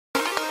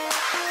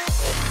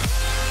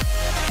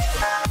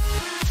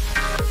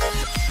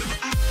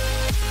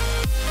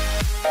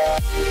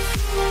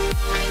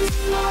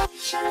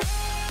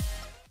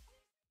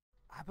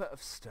Abbot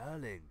of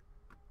Sterling.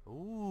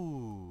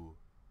 Ooh,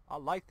 I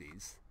like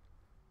these.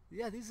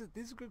 Yeah, these are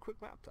good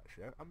quick maps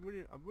actually. I'm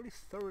really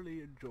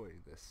thoroughly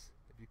enjoying this.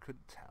 If you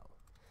couldn't tell,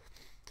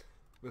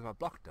 with my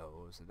block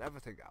doors and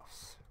everything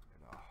else,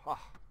 you know.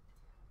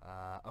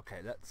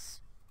 Okay,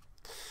 let's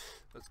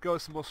go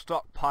some more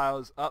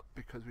stockpiles up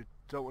because we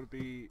don't want to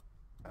be.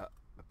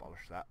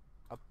 Abolish that.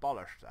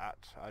 Abolish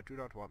that. I do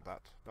not want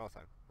that. No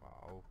thank.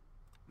 Oh.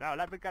 No,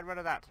 let me get rid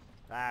of that.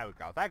 There we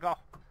go. Thank you.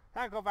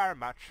 Thank you very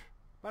much.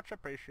 Much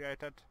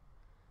appreciated.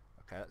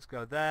 Okay, let's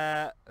go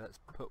there. Let's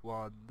put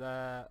one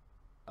there.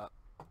 Up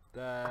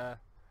there.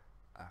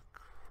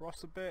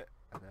 Across a bit.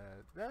 And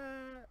then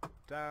there.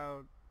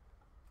 Down.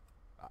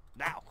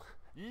 Now.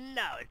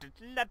 No, it is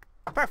not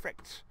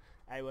perfect.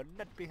 I will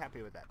not be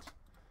happy with that.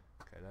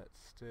 Okay, let's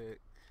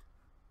stick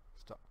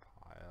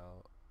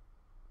stockpile.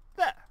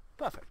 There.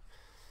 Perfect.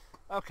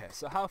 Okay,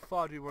 so how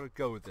far do you want to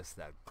go with this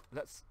then?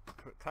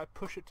 Can I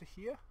push it to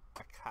here?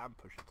 I can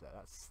push it there.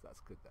 That's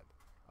good then.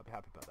 I'll be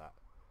happy about that.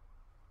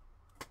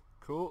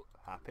 Cool.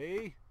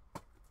 Happy.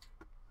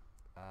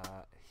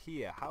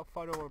 Here. How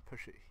far do I want to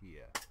push it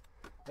here?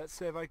 Let's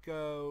say if I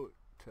go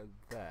to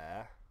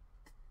there,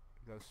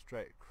 go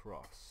straight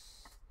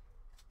across.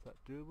 Is that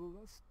doable?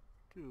 That's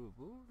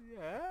doable.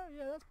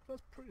 Yeah,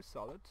 that's pretty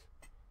solid.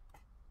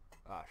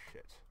 Ah,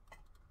 shit.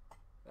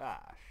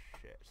 Ah,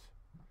 shit.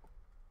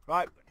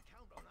 Right.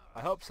 I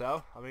hope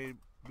so. I mean,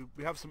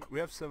 we have some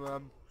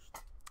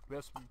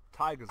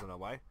tigers on our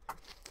way.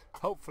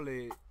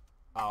 Hopefully,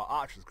 our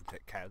archers can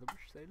take care of them,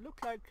 which they look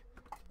like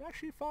they're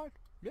actually fine.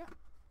 Yeah,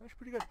 that's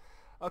pretty good.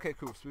 Okay,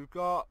 cool. So we've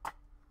got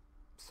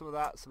some of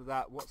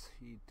that. What's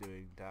he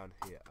doing down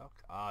here?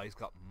 Okay. He's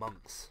got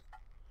monks.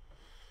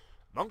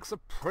 Monks are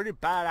pretty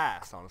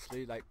badass,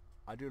 honestly. Like,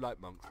 I do like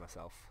monks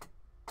myself.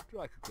 I do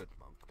like a good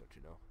monk, don't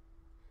you know?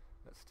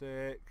 Let's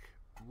stick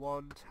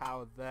one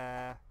tower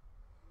there,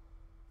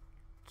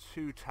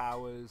 2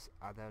 towers,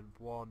 and then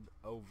one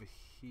over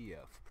here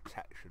for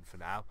protection for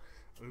now.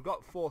 And we've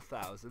got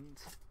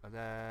 4,000, and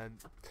then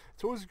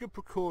it's always a good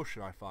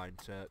precaution, I find,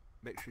 to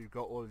make sure you've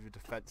got all of your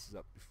defences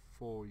up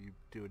before you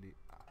do any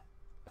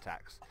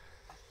attacks.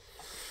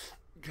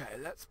 Okay,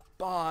 let's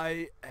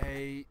buy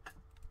a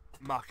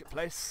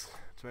marketplace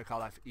to make our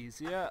life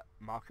easier.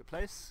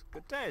 Marketplace.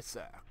 Good day,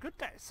 sir. Good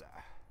day,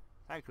 sir.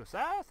 Thank you,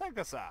 sir. Thank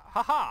you, sir.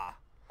 Haha.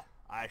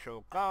 I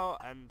shall go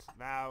and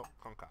now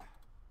conquer.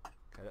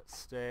 Okay, let's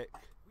stick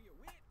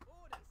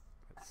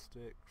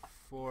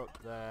 4 up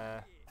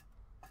there,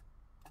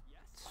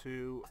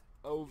 2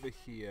 over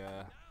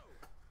here,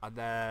 and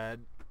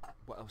then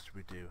what else do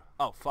we do?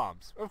 Oh,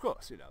 farms, of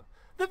course, you know,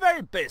 the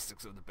very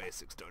basics of the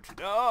basics, don't you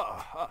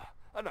know?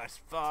 A nice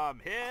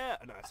farm here,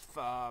 a nice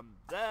farm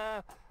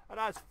there, a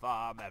nice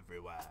farm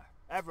everywhere.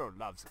 Everyone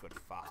loves a good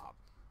farm.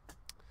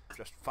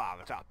 Just farm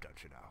it up,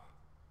 don't you know?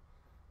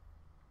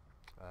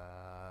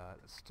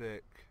 Let's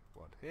stick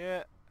one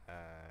here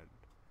and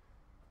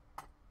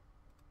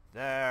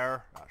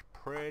there. That's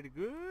pretty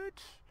good.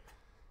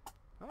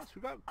 Nice.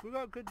 We got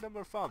a good number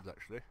of farms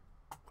actually.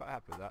 Quite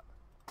happy with that.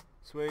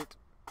 Sweet.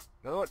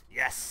 Another one.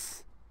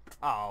 Yes.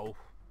 Oh.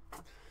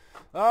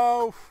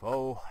 Oh.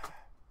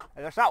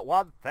 And it's not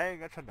one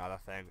thing. It's another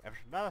thing. If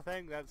it's another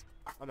thing, that's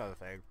another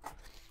thing.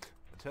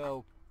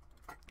 Until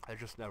I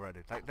just never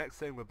ending. Like next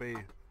thing would be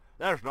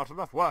there's not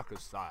enough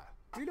workers, sire.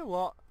 You know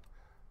what?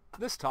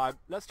 This time,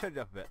 let's change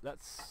it up a bit.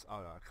 Oh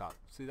no, I can't.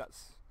 See,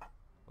 that's.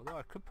 Although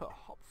I could put a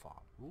hop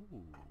farm.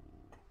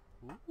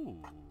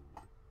 Ooh.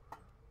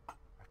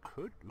 I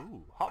could.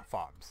 Ooh, hop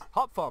farms.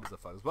 Hop farms are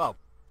fun as well.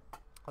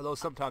 Although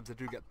sometimes they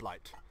do get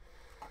blight,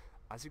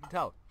 as you can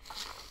tell.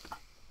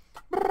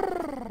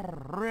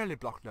 Really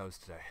block nose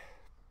today.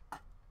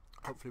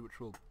 Hopefully, which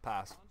will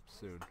pass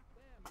soon.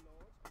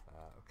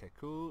 Okay,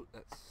 cool.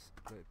 Let's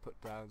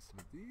put down some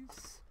of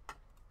these.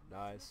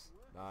 Nice.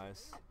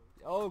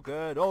 Oh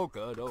good, what?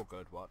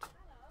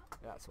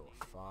 Yeah, that's all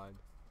fine.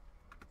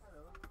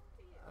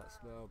 That's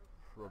no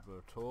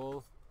problem at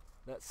all.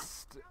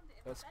 Let's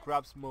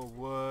grab some more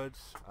wood,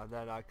 and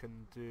then I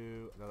can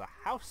do another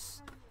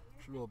house,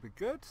 which will all be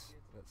good.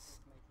 Let's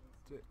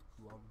stick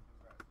one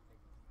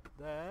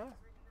there,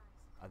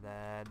 and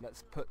then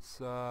let's put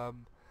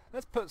some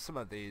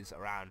of these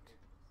around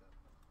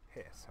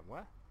here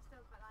somewhere.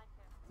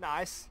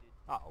 Nice.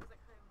 Oh.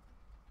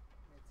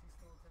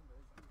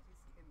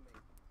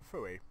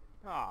 Free.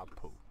 Ah,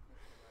 poo.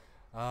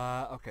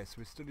 Okay, so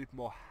we still need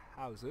more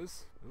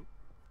houses. Ooh.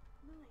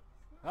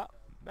 Ah,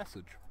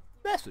 message,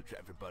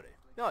 everybody.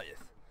 Oh yes,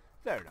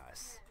 very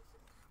nice.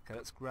 Okay,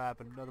 let's grab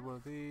another one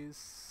of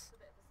these.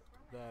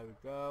 There we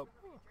go.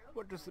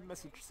 What does the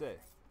message say?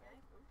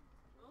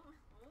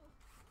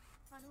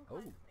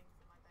 Oh.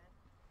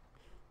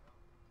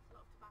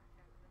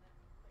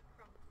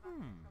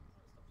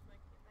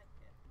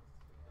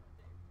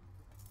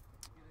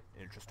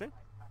 Interesting.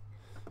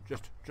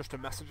 Just a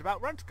message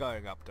about rent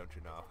going up, don't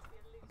you know?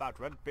 About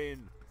rent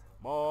being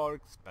more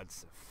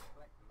expensive.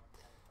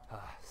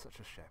 Ah, such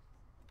a shame.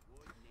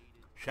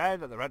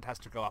 Shame that the rent has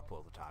to go up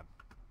all the time.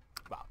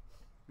 Well,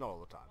 not all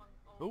the time.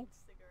 Ooh.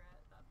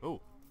 Ooh.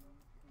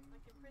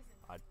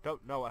 I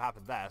don't know what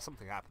happened there.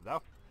 Something happened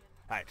though.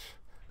 Right.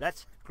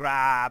 Let's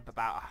grab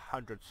about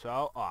 100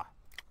 so. Oh,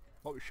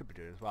 what we should be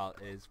doing as well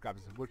is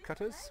grabbing some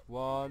woodcutters.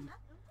 1,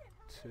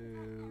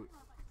 2,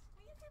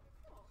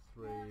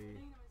 3.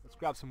 Let's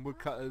grab some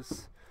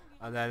woodcutters,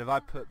 and then if I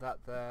put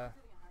that there,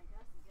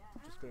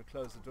 I'm just going to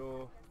close the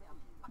door.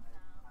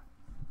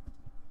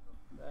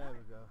 There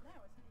we go.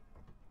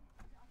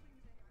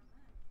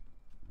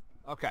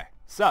 Okay,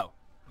 so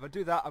if I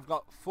do that, I've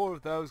got 4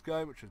 of those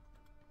going, which is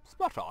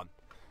spot on.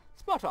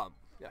 Spot on.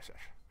 Yes, yes.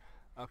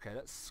 Okay,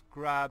 let's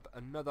grab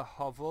another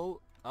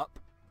hovel up.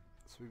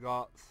 So we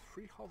got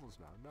 3 hovels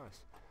now.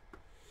 Nice.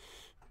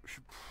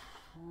 Should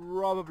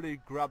probably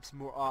grab some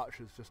more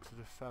archers just to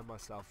defend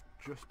myself.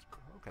 Just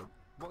okay.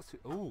 What's it?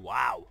 Oh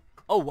wow!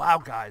 Oh wow,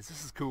 guys,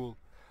 this is cool.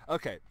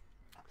 Okay,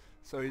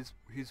 so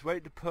he's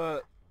waiting to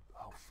put.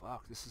 Oh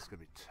fuck, this is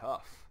gonna be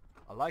tough.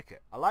 I like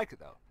it. I like it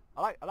though.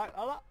 I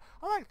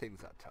like things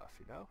that are tough.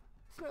 You know,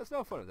 it's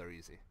no fun if they're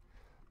easy.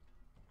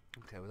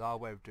 Okay, with our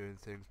way of doing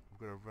things,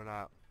 we're gonna run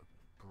out of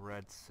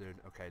bread soon.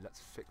 Okay, let's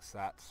fix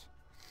that.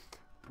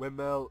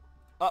 Windmill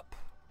up.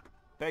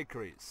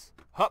 Bakeries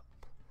up.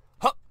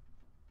 Hup.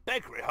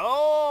 Bakery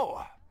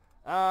ho.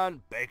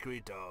 And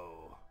bakery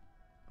dough.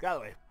 Get out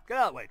of the way. Get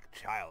out of the way,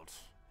 child.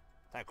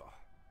 Thank you.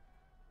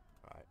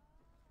 Right.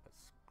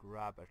 Let's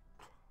grab a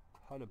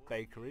ton of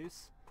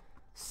bakeries.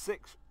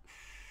 6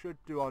 should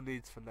do our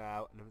needs for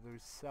now. And then we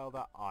sell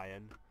that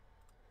iron.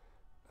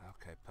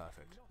 Okay,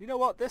 perfect. You know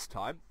what? This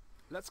time,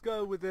 let's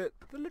go with it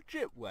the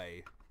legit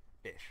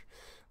way-ish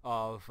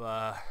of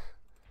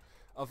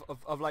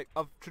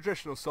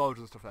traditional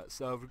soldiers and stuff like that.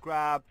 So if we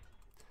grab,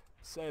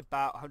 say,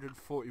 about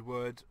 140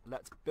 wood,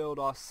 let's build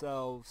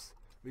ourselves.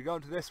 We go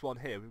into this one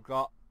here. We've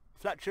got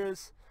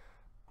fletchers,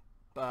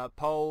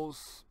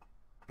 poles,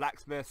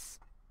 blacksmiths,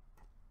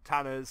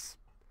 tanners,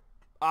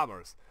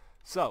 armorers.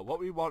 So what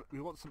we want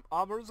some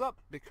armorers up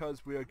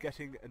because we are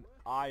getting an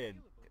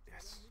iron.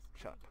 Yes,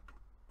 shut up.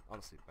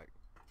 Honestly, like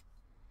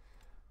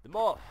the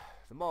more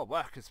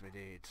workers we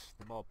need,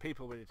 the more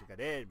people we need to get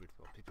in, the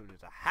more people we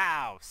need a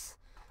house.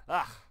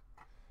 Ugh,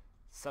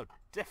 so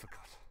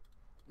difficult.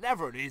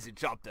 Never an easy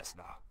job this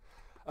now.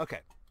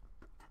 Okay,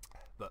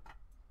 but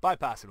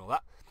bypassing all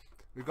that,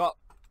 we've got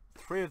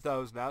 3 of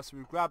those now, so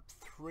we've grabbed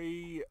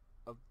 3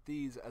 of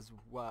these as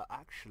well.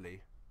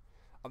 Actually,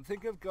 I'm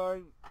thinking of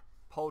going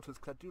poulters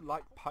because I do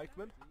like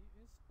pikemen.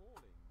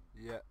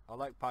 Yeah, I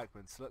like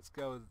pikemen, so let's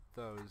go with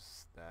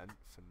those then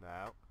for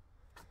now.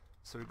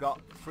 So we've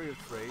got 3 of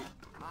 3.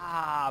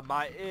 Ah,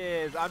 my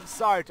ears! I'm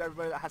sorry to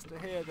everybody that has to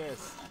hear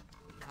this.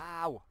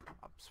 Ow!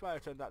 I swear I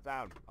turned that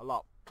down a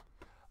lot.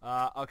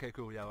 Okay,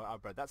 cool. Yeah,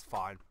 I've bread. That's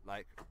fine.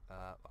 Like,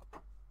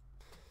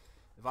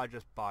 if I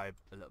just buy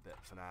a little bit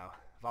for now,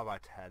 if I buy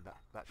 10,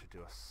 that should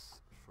do us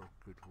for a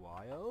good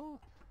while.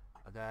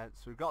 And then,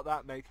 so we've got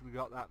that making. We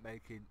got that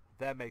making.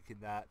 They're making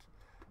that.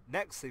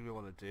 Next thing we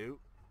want to do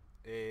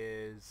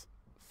is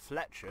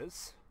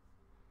fletchers.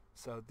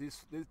 So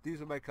these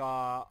will make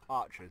our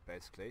archers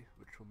basically,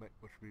 which will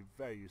be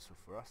very useful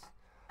for us.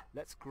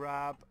 Let's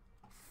grab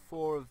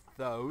 4 of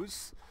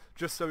those,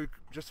 just so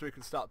we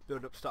can start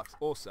building up stocks.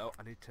 Also,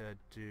 I need to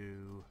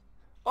do.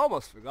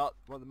 Almost forgot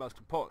one of the most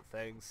important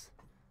things.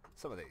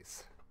 Some of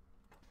these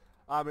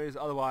armies.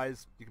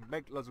 Otherwise, you can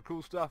make loads of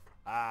cool stuff,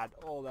 and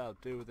all they'll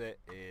do with it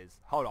is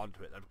hold on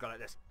to it. They've got like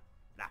this.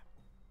 Nah,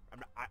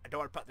 I don't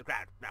want to put it in the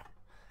ground. No,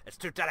 it's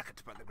too delicate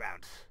to put in the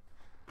ground.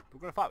 We're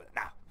gonna fight with it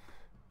now.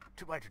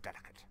 Too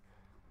delicate.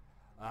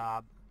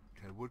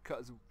 Okay,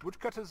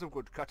 woodcutters are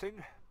wood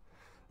cutting.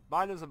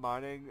 Miners are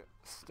mining.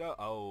 Stone.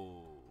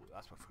 Oh,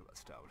 that's what I forgot about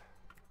stone.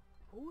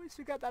 Always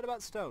forget that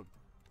about stone.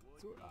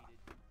 So, blah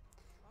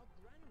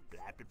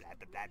blah blah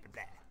blah blah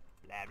blah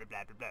blah blah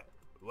blah blah blah.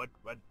 Wood.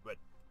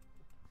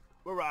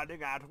 We're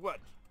running out of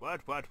wood.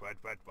 What?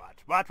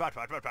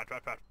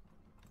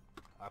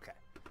 Okay.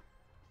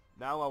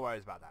 No more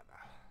worries about that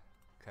now.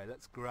 Okay,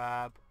 let's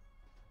grab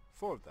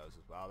 4 of those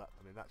as well.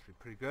 That should be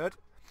pretty good.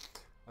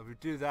 And we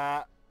do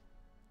that.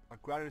 Our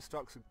granary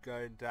stocks are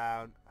going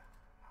down.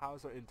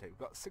 How's our intake? We've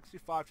got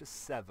 65 to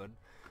 7.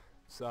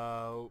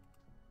 So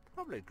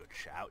probably a good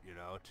shout, you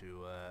know,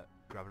 to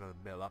grab another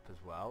mill up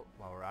as well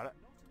while we're at it.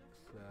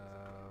 So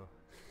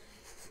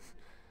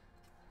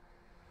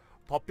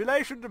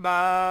population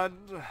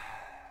demand. Do it.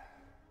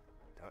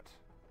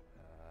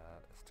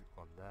 Let's stick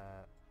 1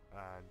 there,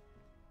 and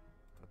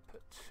I'll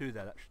put 2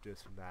 there. That should do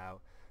us for now.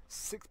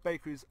 6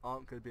 bakeries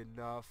aren't going to be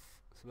enough,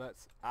 so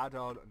let's add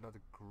on another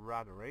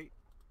granary.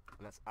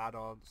 And let's add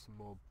on some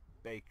more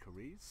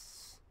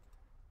bakeries.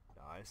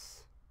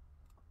 Nice.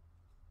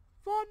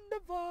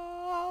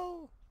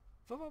 Wonderful!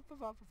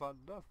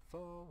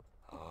 Wonderful.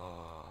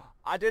 Oh,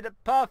 I did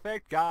it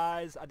perfect,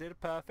 guys. I did a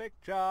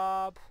perfect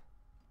job.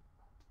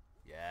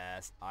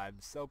 Yes, I'm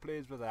so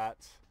pleased with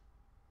that.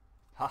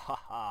 Ha ha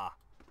ha.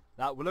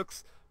 That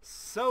looks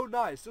so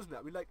nice, doesn't it?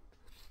 I mean, like,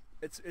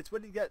 it's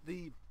when you get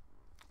the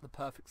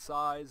perfect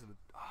size, and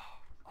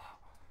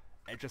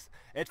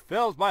it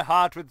fills my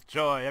heart with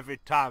joy every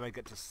time I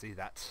get to see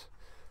that.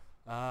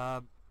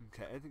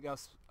 Okay, anything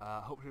else?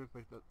 Hopefully we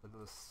can make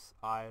another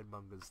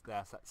ironmongers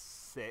there, so that's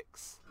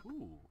 6.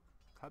 Ooh,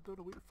 can I build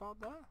a wheat farm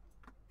there?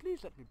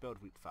 Please let me build a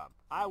wheat farm.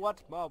 I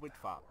want more wheat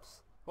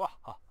farms.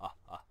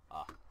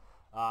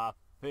 I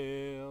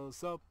feel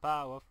so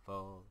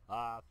powerful.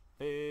 I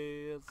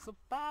feel so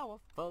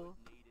powerful.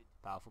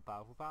 Powerful,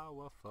 powerful,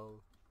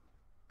 powerful.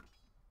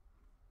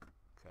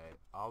 Okay,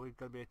 are we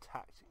going to be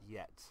attacked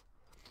yet?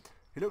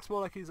 He looks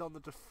more like he's on the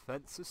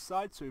defensive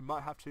side, so we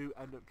might have to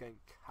end up getting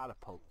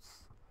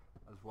catapults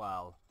as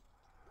well.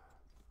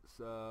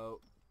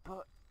 So,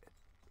 but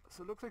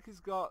so it looks like he's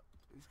got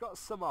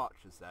some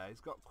archers there.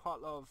 He's got quite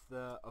a lot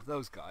of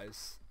those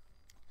guys.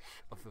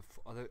 Are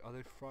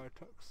they friar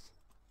tucks?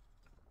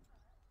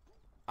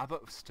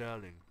 Abbot of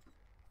Sterling.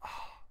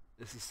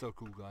 This is so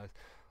cool, guys.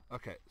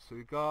 Okay, so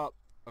we got.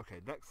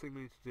 Okay, next thing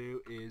we need to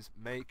do is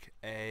make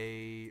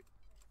a.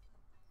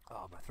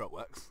 Oh, my throat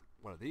works.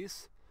 One of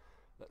these.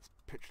 Let's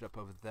pitch it up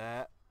over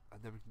there,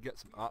 and then we can get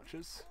some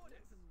archers.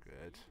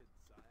 Good.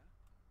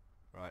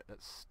 Right,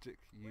 let's stick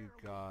you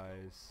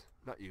guys.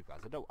 Not you guys.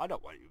 I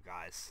don't want you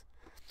guys.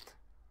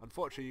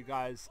 Unfortunately, you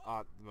guys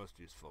aren't the most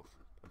useful.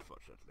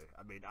 Unfortunately,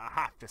 I mean, I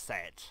have to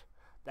say it.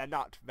 They're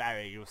not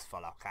very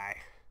useful.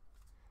 Okay.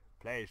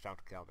 Please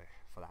don't kill me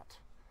for that.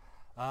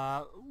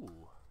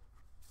 Ooh.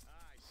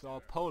 So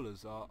our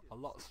polars are a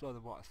lot slower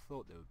than what I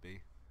thought they would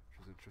be, which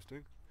is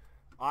interesting.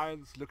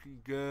 Iron's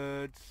looking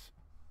good.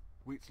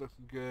 Wheat's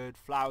looking good.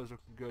 Flour's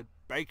looking good.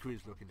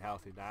 Bakery's looking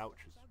healthy now,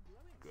 which is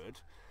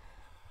good.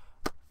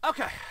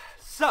 Okay,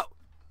 so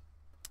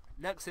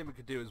next thing we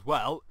could do as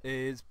well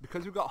is,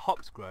 because we've got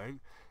hops growing,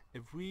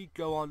 if we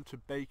go on to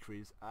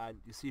bakeries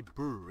and you see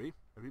brewery,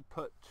 if we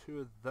put 2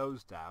 of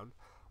those down,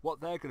 what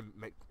they're going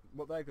to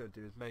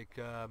do is make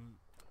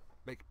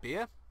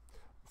beer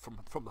from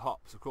the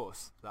hops, of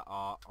course, that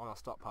are on our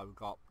stockpile. We've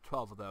got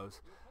 12 of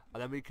those,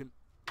 and then we can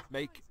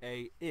make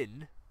a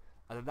inn,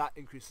 and then that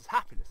increases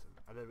happiness.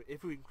 And then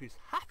if we increase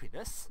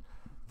happiness,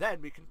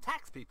 then we can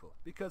tax people,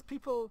 because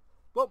people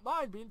won't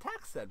mind being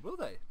taxed then, will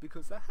they?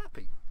 Because they're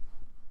happy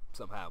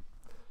somehow.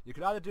 You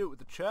can either do it with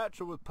the church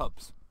or with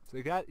pubs. So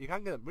you can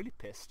get them really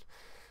pissed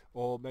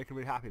or make them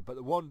really happy. But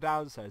the one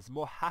downside is the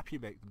more happy you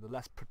make them, the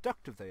less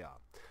productive they are.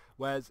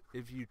 Whereas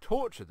if you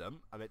torture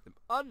them and make them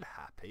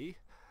unhappy,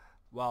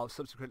 while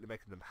subsequently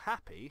making them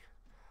happy,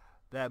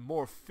 they're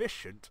more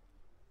efficient.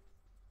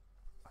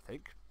 I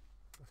think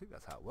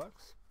that's how it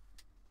works.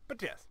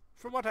 But yes,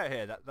 from what I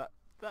hear,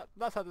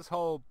 that's how this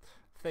whole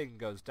thing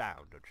goes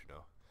down, don't you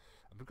know?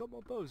 And we've got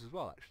more bows as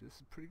well, actually. This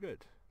is pretty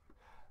good.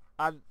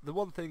 And the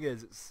one thing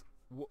is, it's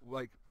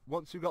like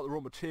once you've got the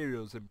raw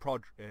materials in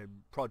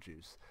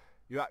produce,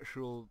 your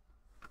actual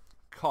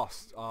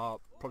costs are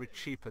probably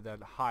cheaper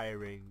than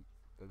hiring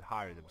them,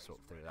 sort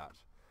of thing like that.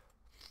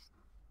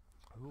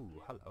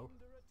 Ooh, hello.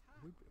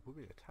 We're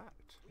being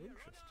attacked.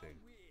 Interesting.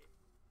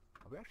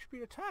 Are we actually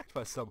being attacked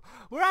by someone?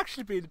 We're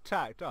actually being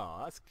attacked.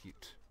 Oh, that's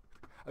cute.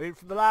 I mean,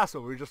 from the last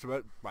one, we just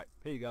about right.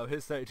 Here you go.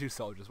 Here's 32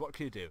 soldiers. What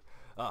can you do?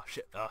 Oh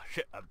shit! Oh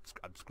shit! I'm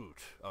screwed.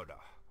 Oh no!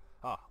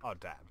 Oh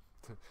damn!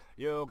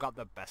 You got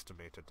the best of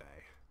me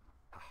today.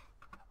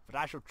 But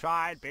I shall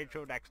try and beat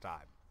you next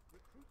time.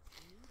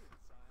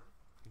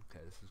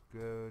 Okay, this is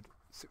good.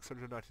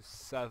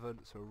 697.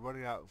 So we're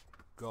running out of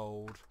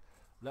gold.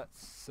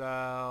 Let's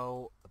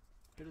sell a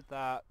bit of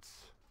that.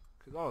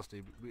 Because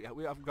honestly, we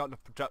haven't got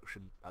enough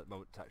production at the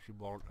moment to actually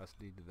warrant us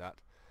needing that.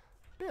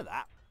 A bit of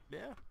that.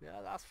 Yeah,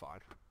 that's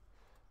fine.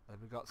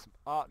 And we've got some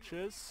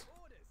archers.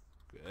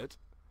 Good.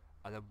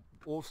 And then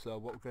also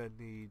what we're going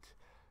to need,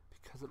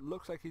 because it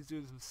looks like he's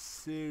doing some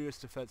serious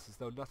defences,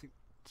 though nothing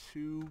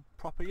too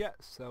proper yet.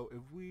 So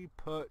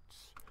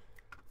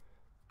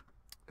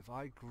if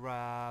I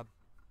grab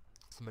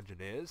some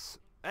engineers.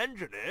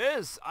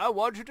 Engineers, I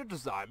want you to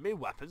design me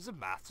weapons of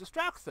mass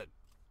destruction.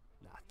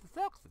 There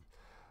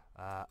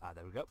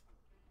we go.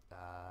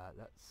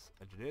 That's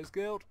Engineers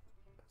Guild.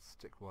 Let's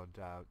stick one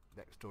down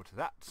next door to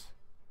that.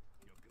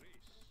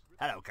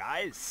 Hello,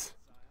 guys.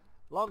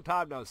 Long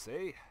time no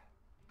see.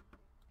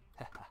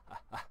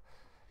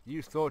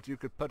 You thought you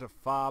could put a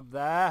farm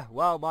there?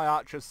 Well, my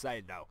archers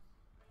say no.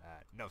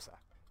 No, sir.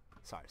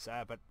 Sorry,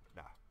 sir, but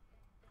no.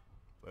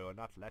 We will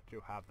not let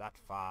you have that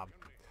farm.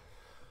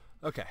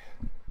 Okay.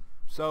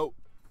 So,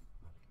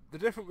 the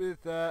difference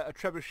with a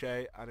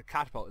trebuchet and a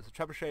catapult is a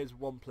trebuchet is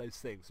one place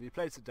thing. So you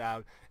place it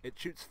down, it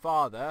shoots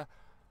farther,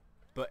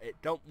 but it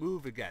don't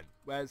move again.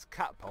 Whereas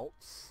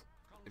catapults,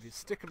 if you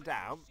stick them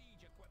down,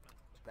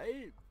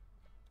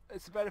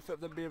 it's the benefit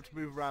of them being able to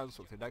move around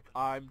something. Like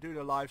I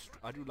do live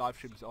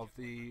streams of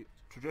the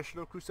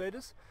traditional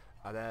Crusaders,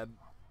 and then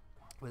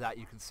with that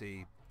you can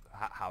see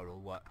how it all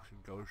works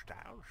and goes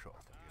down, sort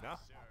of thing, you know.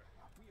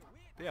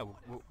 But yeah,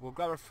 we'll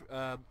grab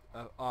an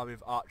army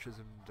of archers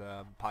and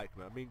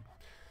pikemen. I mean,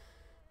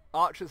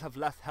 archers have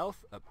less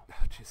health.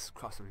 Jesus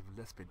Christ, I'm even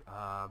lisping.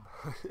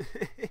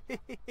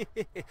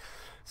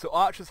 So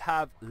archers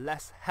have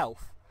less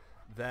health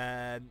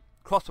than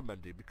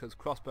crossbowmen do, because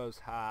crossbows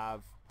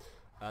have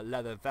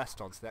leather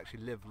vest on, so they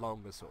actually live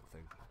longer, sort of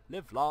thing.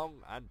 Live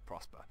long and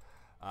prosper.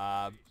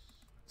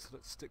 So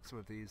let's stick some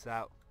of these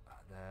out.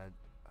 then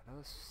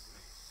another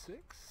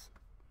 6.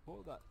 What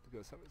will that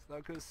go? So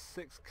that goes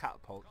 6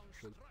 catapults,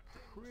 which is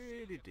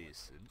pretty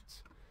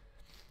decent.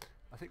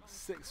 I think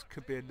 6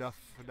 could be enough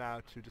for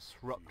now to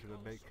disrupt him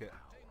and make it.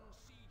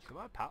 So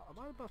am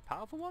I the most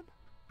powerful one?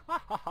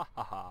 Ha ha ha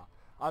ha ha!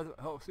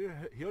 Oh, so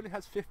he only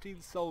has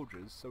 15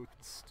 soldiers, so we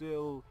can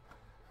still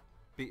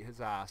beat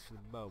his ass for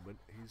the moment.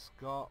 He's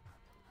got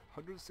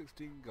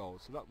 116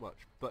 gold, so not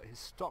much, but his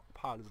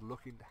stockpile is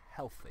looking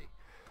healthy,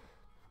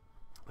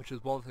 which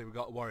is one thing we've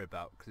got to worry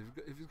about, because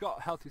if he's got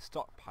a healthy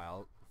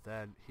stockpile,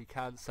 then he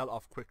can sell it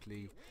off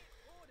quickly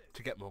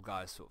to get more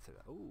guys, sort of thing.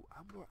 Oh,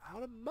 I'm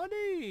out of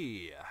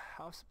money!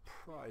 How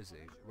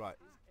surprising. Right,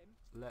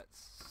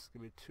 let's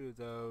give me 2 of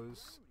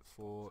those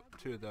for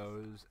 2 of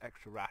those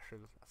extra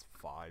rations. That's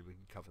fine, we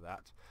can cover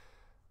that.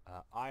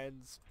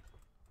 Irons,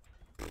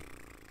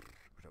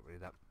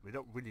 we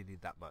don't really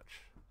need that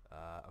much.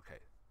 Okay,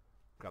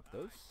 grab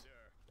those.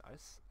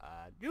 Nice.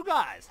 You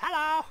guys,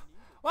 hello!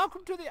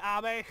 Welcome to the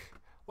army.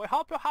 We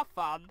hope you have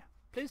fun.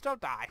 Please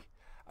don't die.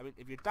 I mean,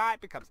 if you die,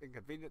 it becomes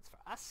inconvenience for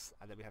us,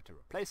 and then we have to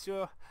replace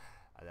you.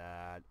 And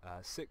then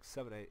 6,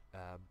 7, 8,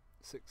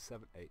 6,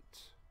 7, 8,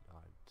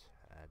 9,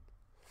 10.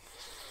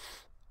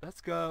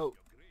 Let's go.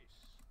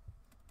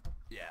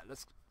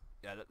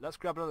 Let's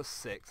grab another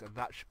 6, and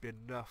that should be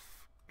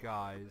enough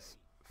guys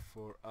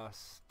for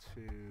us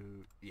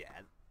to. Yeah,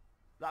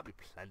 that'd be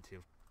plenty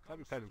of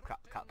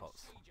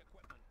catapults.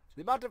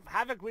 The amount of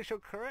havoc we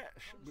should create,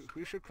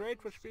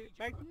 would be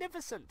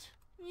magnificent.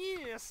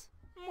 Yes.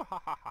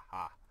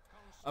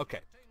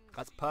 Okay,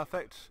 that's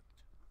perfect.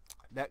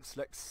 Next,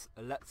 let's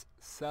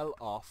sell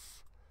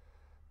off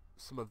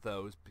some of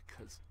those,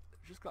 because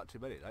we've just got too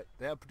many. Like,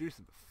 they are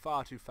producing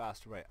far too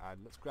fast a rate.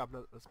 And let's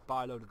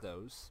buy a load of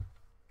those,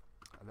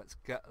 and let's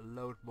get a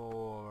load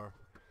more.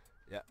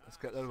 Yeah, let's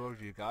get a load more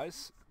of you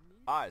guys.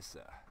 Aye,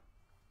 sir.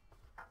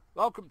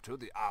 Welcome to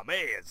the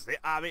army. The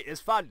army is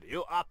fun.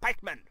 You are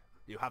pikemen.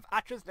 You have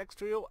archers next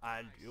to you,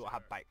 and you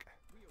have pike.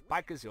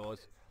 Pike is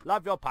yours.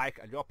 Love your pike,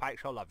 and your pike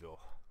shall love you.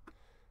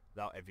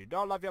 Now, if you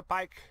don't love your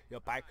pike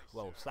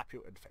will slap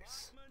you in the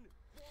face.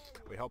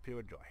 We hope you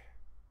enjoy.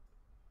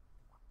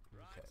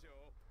 Okay.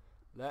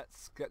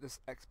 Let's get this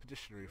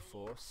expeditionary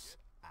force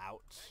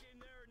out.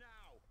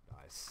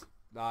 Nice.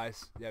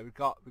 Nice. Yeah, we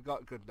got a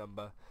good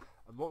number.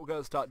 And what we're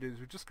going to start doing is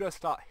we're just going to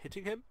start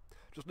hitting him.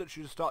 Just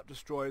literally just start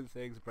destroying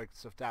things and breaking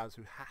stuff down,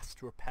 so he has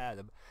to repair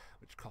them,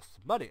 which costs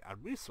money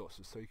and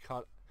resources, so you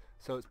can't.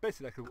 So it's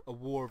basically like a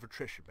war of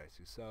attrition,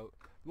 basically. So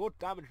the more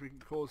damage we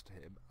can cause to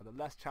him, and the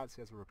less chance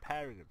he has of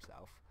repairing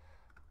himself.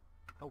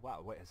 Oh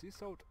wow, wait, has he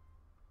sold?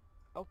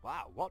 Oh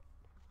wow, what?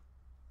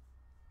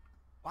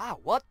 Wow,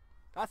 what?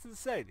 That's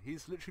insane.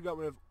 He's literally got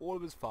rid of all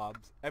of his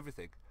farms,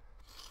 everything.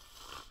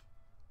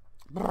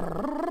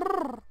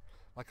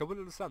 Like, I wouldn't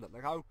understand that.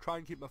 Like, I'll try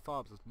and keep my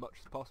farms as much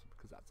as possible,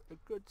 because that's a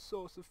good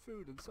source of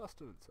food and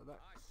sustenance, and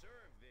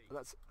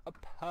that's a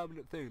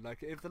permanent thing.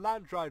 Like, if the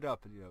land dried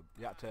up and, you know,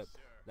 you had to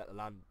let the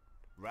land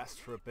rest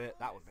for a bit,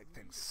 that would make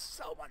things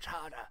so much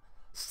harder.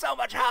 So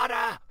much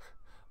harder!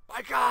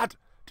 My god!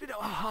 Do you know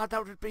how hard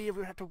that would be if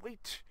we had to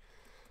wait?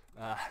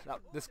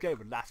 This game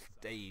would last for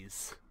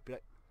days.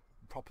 It'd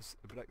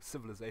be like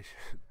civilization,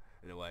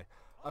 in a way.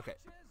 Okay,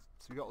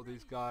 so we got all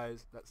these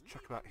guys. Let's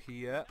chuck them out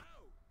here.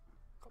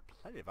 Got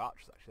plenty of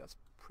archers, actually. That's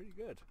pretty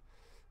good.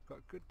 Got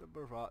a good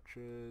number of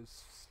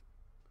archers.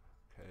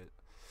 Okay.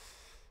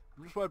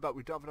 I'm just worried about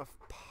we don't have enough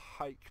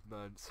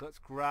pikemen, so let's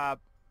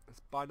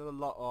buy another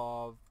lot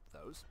of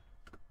those.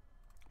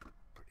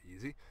 Pretty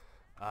easy.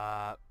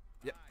 Yep.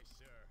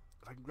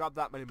 If I can grab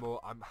that many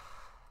more, I'm.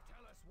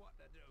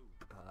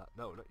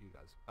 No, not you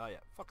guys. Oh yeah,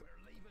 fuck it.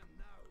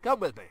 Come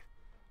with me.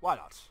 Why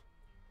not?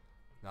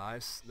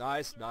 Nice,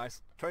 nice,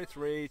 nice.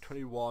 23,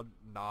 21,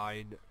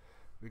 9.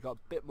 We got a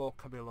bit more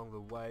coming along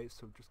the way, so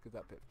we'll just give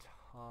that a bit of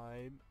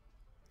time.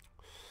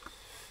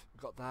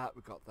 We got that,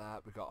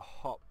 we got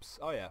hops.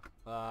 Oh yeah,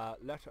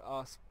 let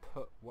us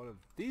put one of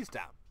these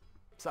down.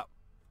 So,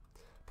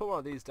 put one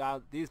of these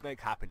down. These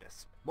make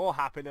happiness. More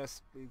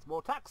happiness means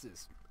more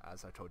taxes,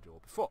 as I told you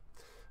all before.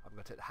 I'm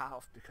going to take the hat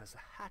off because the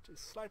hat is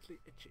slightly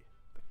itchy.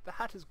 But the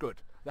hat is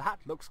good. The hat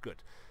looks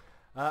good.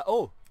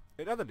 Oh,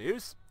 in other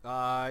news,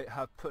 I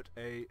have put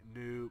a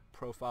new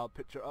profile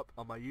picture up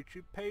on my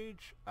YouTube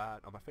page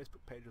and on my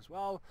Facebook page as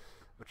well,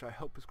 which I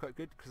hope is quite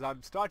good, because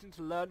I'm starting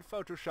to learn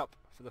Photoshop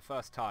for the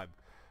first time.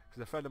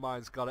 Because a friend of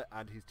mine's got it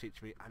and he's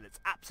teaching me, and it's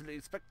absolutely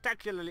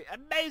spectacularly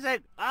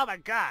amazing! Oh my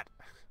god!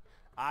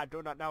 I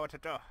do not know what to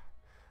do.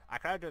 I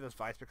can't do this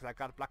voice because I've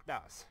got a black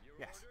nose.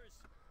 Yes.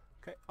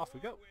 Okay, off we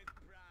go.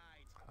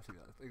 I think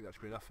that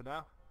should be enough for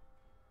now.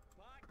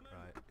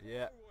 Right,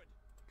 yeah.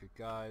 Good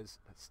guys.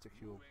 Let's stick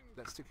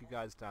you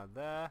guys down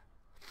there.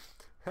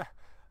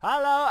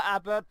 Hello,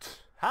 Abbott.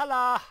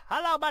 Hello,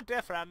 my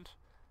dear friend.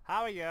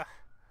 How are you?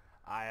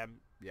 I'm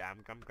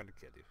gonna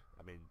kill you.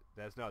 I mean,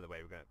 there's no other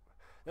way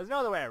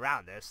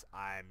around this.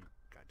 I'm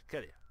going to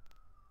kill you.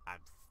 I'm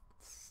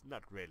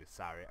not really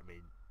sorry. I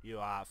mean, you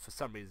are for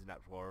some reason at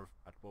war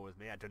with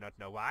me. I do not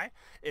know why.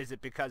 Is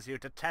it because you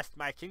detest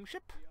my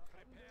kingship?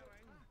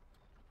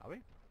 Are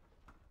we?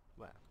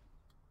 Where?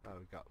 Oh,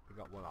 we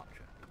got one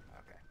archer.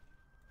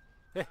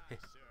 Okay.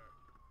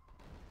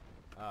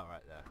 All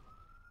right there.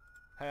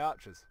 Hey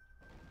archers,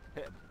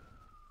 hit him.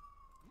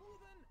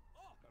 Moving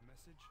up. A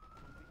message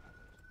from the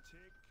abbot.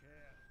 Take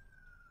care.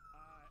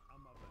 I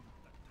am a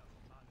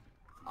vindictive man.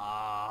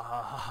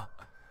 Ah,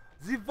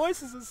 the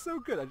voices are so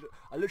good.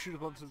 I literally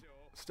just want to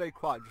stay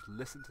quiet and just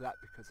listen to that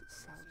because it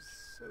sounds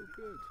so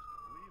good.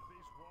 Leave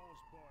these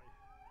walls, boy,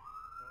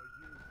 or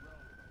you will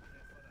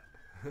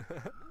pay for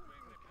it.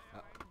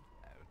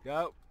 There we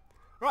go.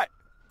 Right,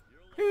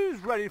 who's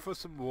ready for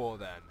some war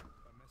then? A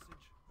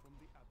message from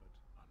the abbot.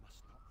 I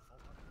must not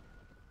falter.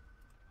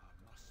 I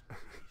must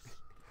be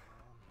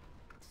strong.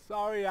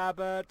 Sorry,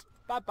 Abbot.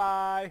 Bye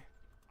bye.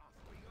 Off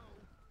we go.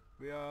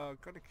 We are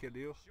gonna kill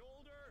you.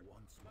 Shoulder.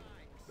 Once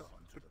Not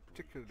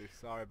particularly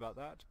sorry about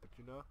that, but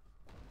you know.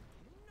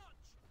 Notch.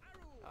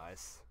 Arrow.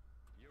 Nice.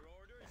 Your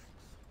orders.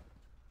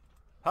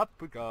 Up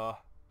we go.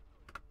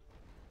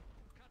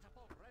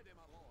 Catapult ready,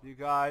 my lord. You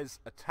guys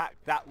attack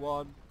that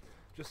one.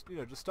 Just, you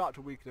know, just start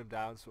to weaken them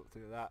down, sort of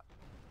thing like that.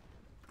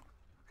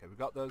 Okay, we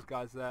got those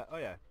guys there. Oh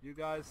yeah, you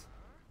guys.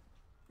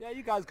 Yeah,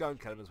 you guys go and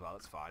kill him as well.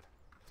 That's fine.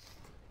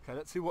 Okay,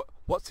 let's see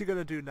what's he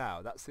gonna do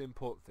now. That's the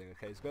important thing.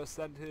 Okay, he's gonna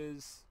send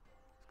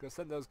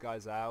those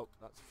guys out.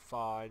 That's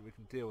fine. We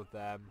can deal with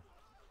them.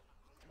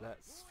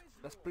 Let's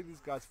bring these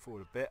guys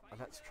forward a bit and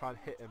let's try and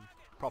hit him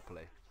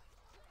properly.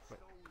 Wait.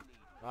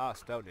 Ah,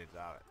 stone needs.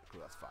 Alright,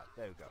 cool. That's fine.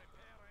 There we go.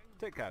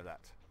 Take care of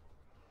that.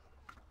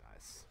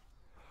 Nice.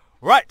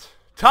 Right,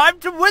 time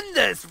to win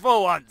this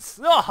for once.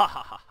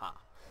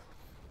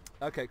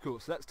 Okay, cool.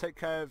 So let's take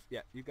care of.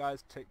 Yeah, you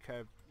guys take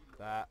care of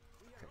that.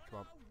 Okay, come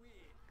on.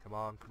 Come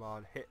on, come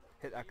on, hit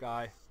that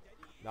guy.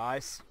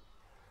 Nice.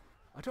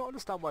 I don't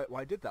understand why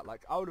I did that.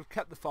 Like, I would have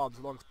kept the farms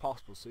as long as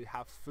possible so you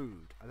have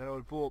food. And then I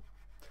would have bought,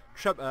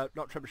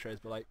 not trebuchets,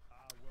 but like...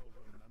 I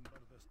will remember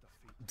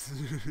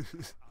this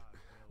defeat.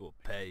 We'll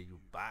pay you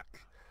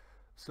back.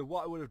 So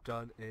what I would have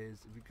done is,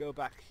 if we go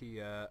back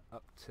here,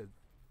 up to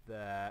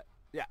there...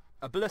 Yeah,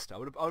 a ballista. I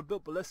would have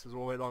built ballistas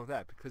all the way along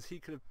there, because he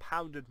could have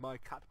pounded my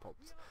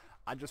catapults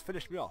and just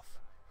finished me off.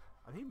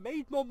 And he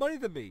made more money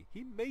than me.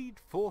 He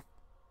made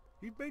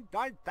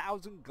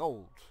 9,000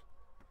 gold.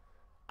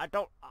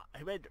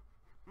 He made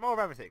more of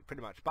everything,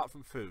 pretty much, apart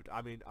from food.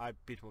 I mean, I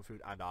beat him on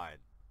food and iron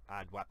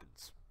and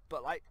weapons.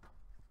 But like,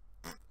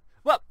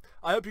 well,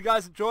 I hope you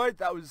guys enjoyed.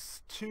 That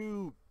was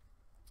two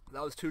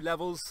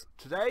levels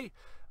today,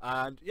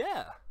 and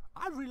yeah,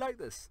 I really like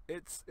this.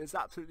 It's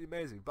absolutely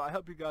amazing. But I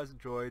hope you guys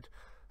enjoyed.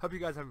 Hope you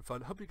guys are having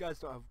fun. Hope you guys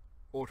don't have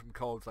autumn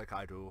colds like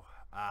I do.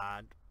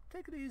 And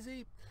take it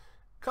easy.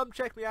 Come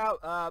check me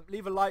out,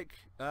 leave a like,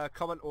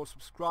 comment or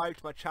subscribe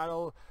to my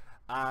channel,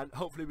 and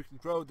hopefully we can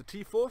grow the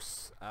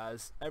T-Force,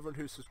 as everyone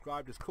who's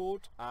subscribed is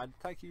called, and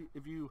thank you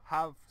if you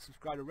have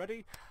subscribed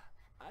already,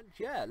 and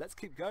yeah, let's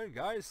keep going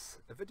guys,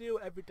 a video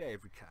every day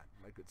if we can,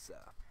 my good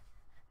sir.